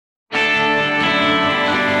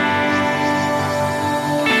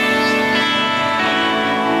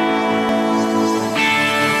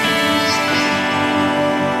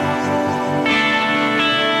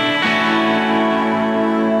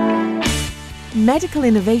Medical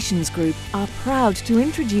Innovations Group are proud to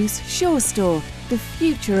introduce Surestore, the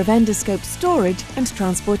future of endoscope storage and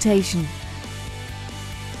transportation.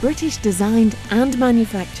 British designed and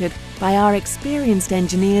manufactured by our experienced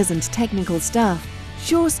engineers and technical staff,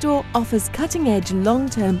 Surestore offers cutting-edge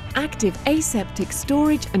long-term active aseptic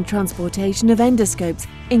storage and transportation of endoscopes,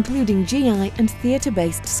 including GI and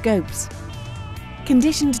theatre-based scopes.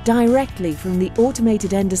 Conditioned directly from the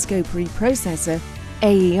automated endoscope reprocessor,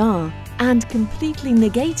 AER, and completely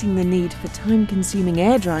negating the need for time-consuming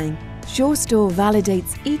air drying, Surestore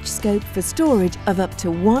validates each scope for storage of up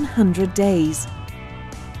to 100 days.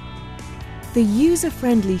 The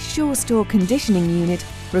user-friendly Surestore conditioning unit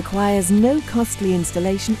requires no costly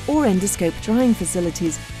installation or endoscope drying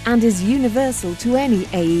facilities and is universal to any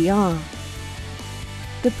AER.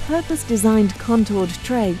 The purpose-designed contoured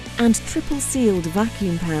tray and triple-sealed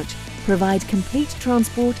vacuum pouch provide complete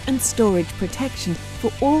transport and storage protection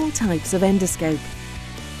for all types of endoscope.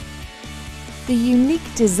 The unique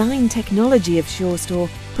design technology of Surestore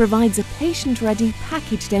provides a patient-ready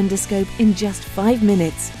packaged endoscope in just 5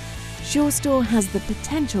 minutes. Surestore has the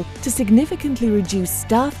potential to significantly reduce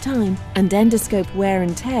staff time and endoscope wear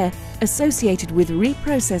and tear associated with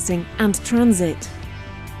reprocessing and transit.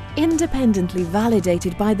 Independently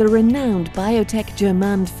validated by the renowned Biotech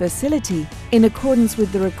Germany facility in accordance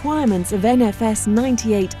with the requirements of NFS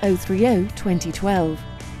 98030/2012.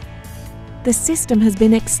 The system has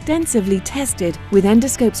been extensively tested with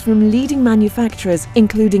endoscopes from leading manufacturers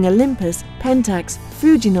including Olympus, Pentax,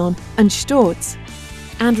 Fujinon and Storz,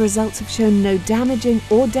 and results have shown no damaging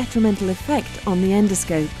or detrimental effect on the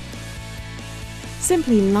endoscope.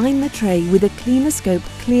 Simply line the tray with a CleanerScope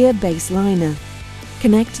clear base liner.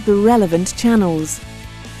 Connect the relevant channels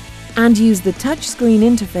and use the touchscreen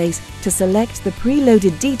interface to select the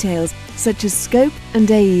preloaded details such as scope and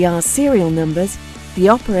AER serial numbers, the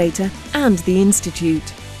operator and the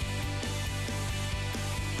institute.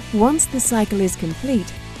 Once the cycle is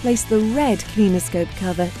complete, place the red CleanerScope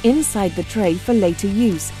cover inside the tray for later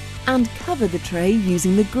use and cover the tray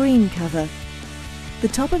using the green cover. The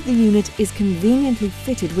top of the unit is conveniently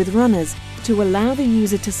fitted with runners to allow the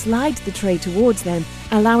user to slide the tray towards them,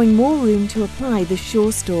 allowing more room to apply the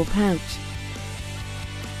Surestore pouch.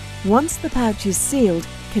 Once the pouch is sealed,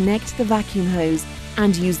 connect the vacuum hose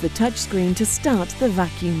and use the touchscreen to start the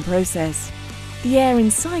vacuum process. The air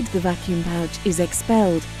inside the vacuum pouch is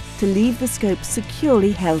expelled to leave the scope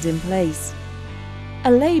securely held in place.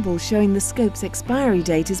 A label showing the scope's expiry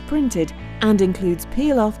date is printed and includes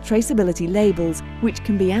peel-off traceability labels which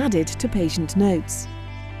can be added to patient notes.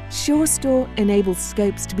 Surestore enables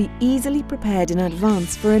scopes to be easily prepared in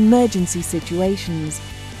advance for emergency situations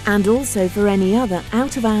and also for any other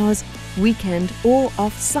out-of-hours, weekend or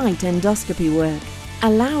off-site endoscopy work,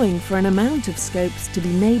 allowing for an amount of scopes to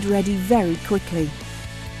be made ready very quickly.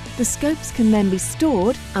 The scopes can then be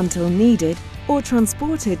stored until needed or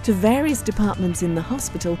transported to various departments in the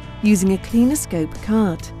hospital using a CleanerScope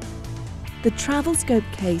cart. The travel scope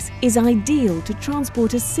case is ideal to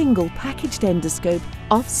transport a single packaged endoscope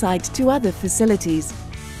off-site to other facilities.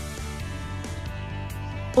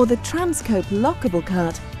 Or the Transcope lockable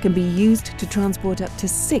cart can be used to transport up to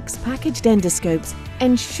 6 packaged endoscopes,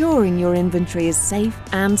 ensuring your inventory is safe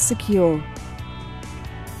and secure.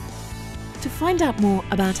 To find out more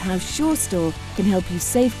about how Surestore can help you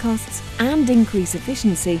save costs and increase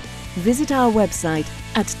efficiency, visit our website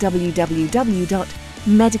at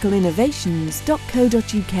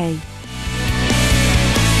www.medicalinnovations.co.uk.